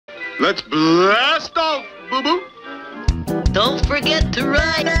Let's blast off, boo-boo. Don't forget to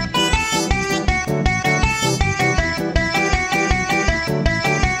ride.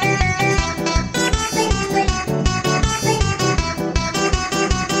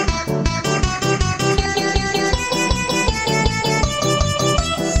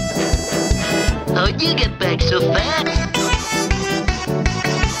 How'd you get back so fast?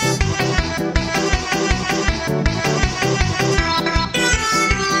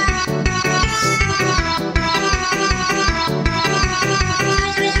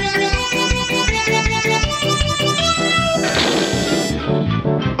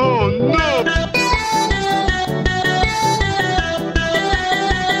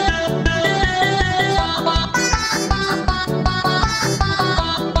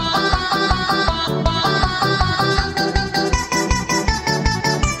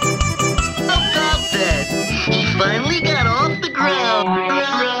 Finally got off the ground.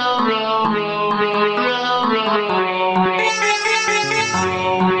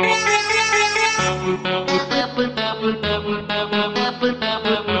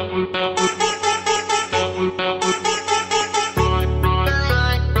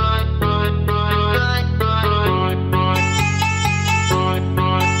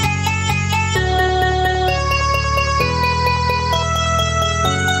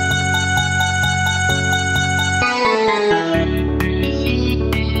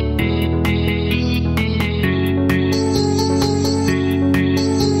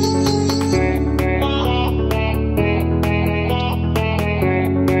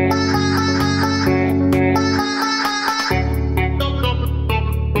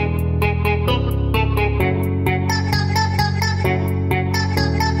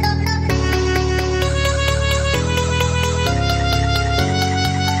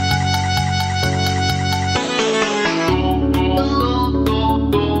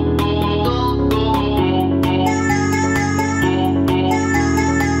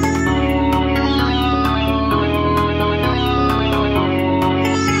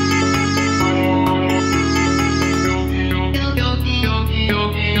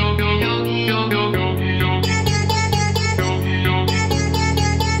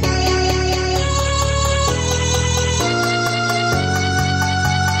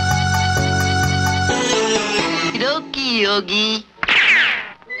 Yogi.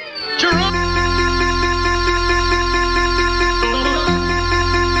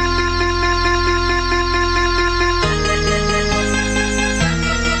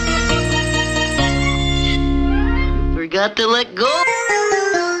 Forgot to let go.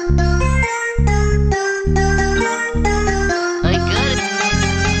 I got it.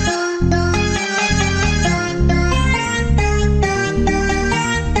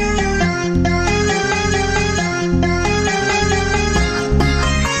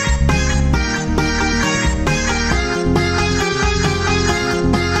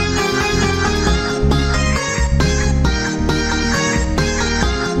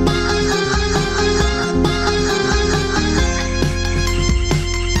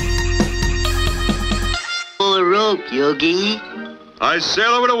 Yogi. I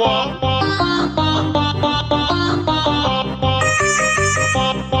sail over the wall.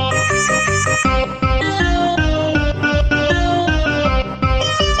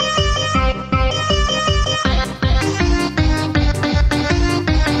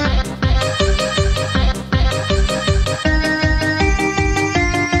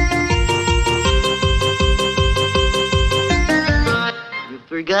 You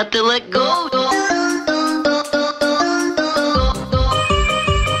forgot to let go.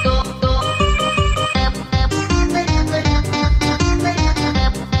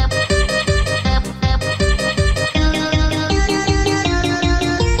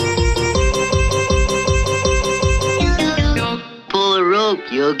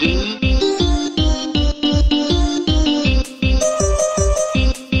 Yogi.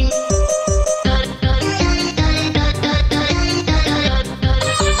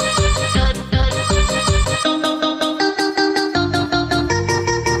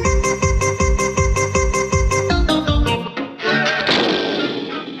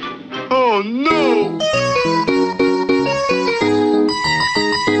 Oh no!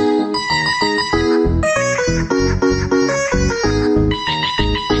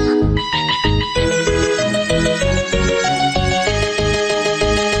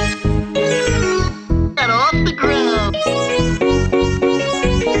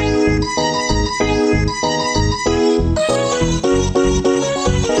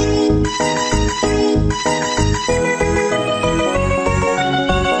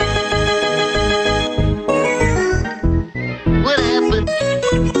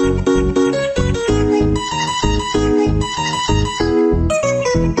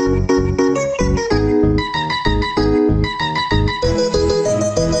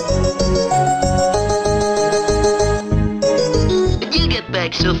 get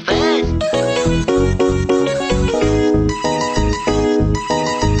back so fast?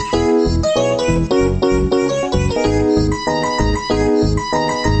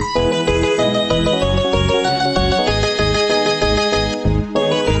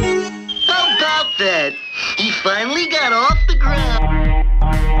 How about that? He finally got off the ground.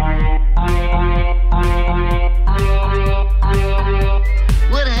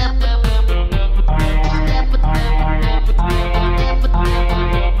 What happened?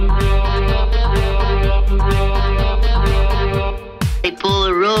 Hey, pull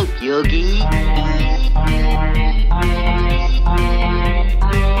a rope, Yogi.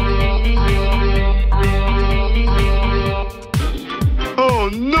 Oh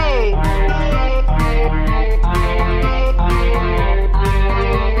no!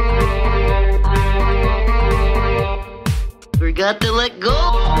 Forgot to let go.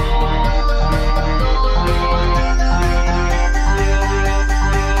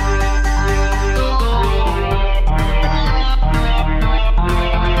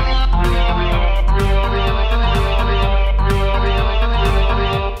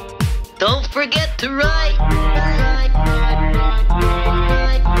 Don't forget to write.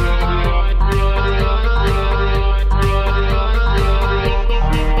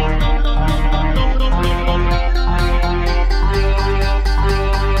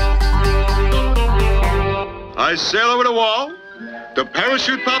 I sail over the wall. The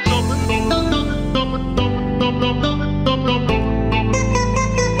parachute pops open.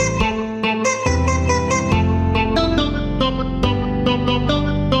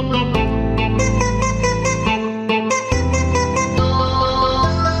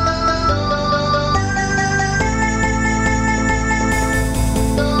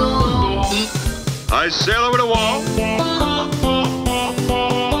 I sail over the wall.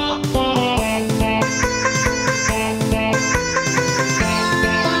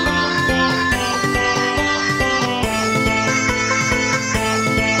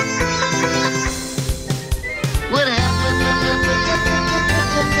 What happened?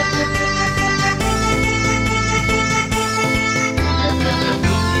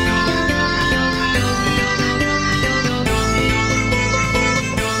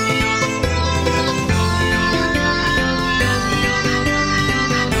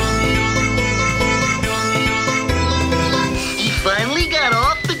 He finally got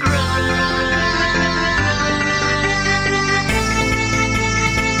off the ground.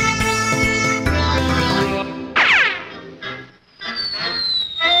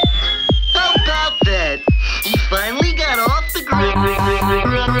 How about that? He finally got off the ground.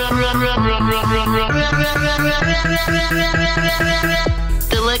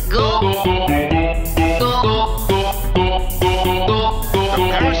 To let go. The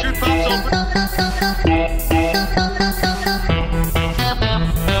parachute pops open.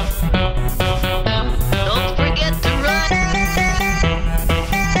 Don't forget to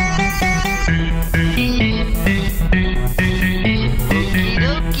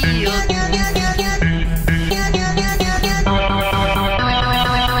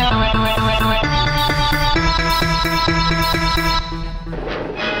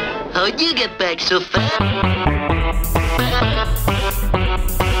How'd you get back so fast?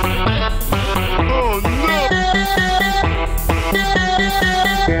 Oh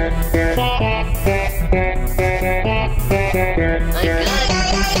no!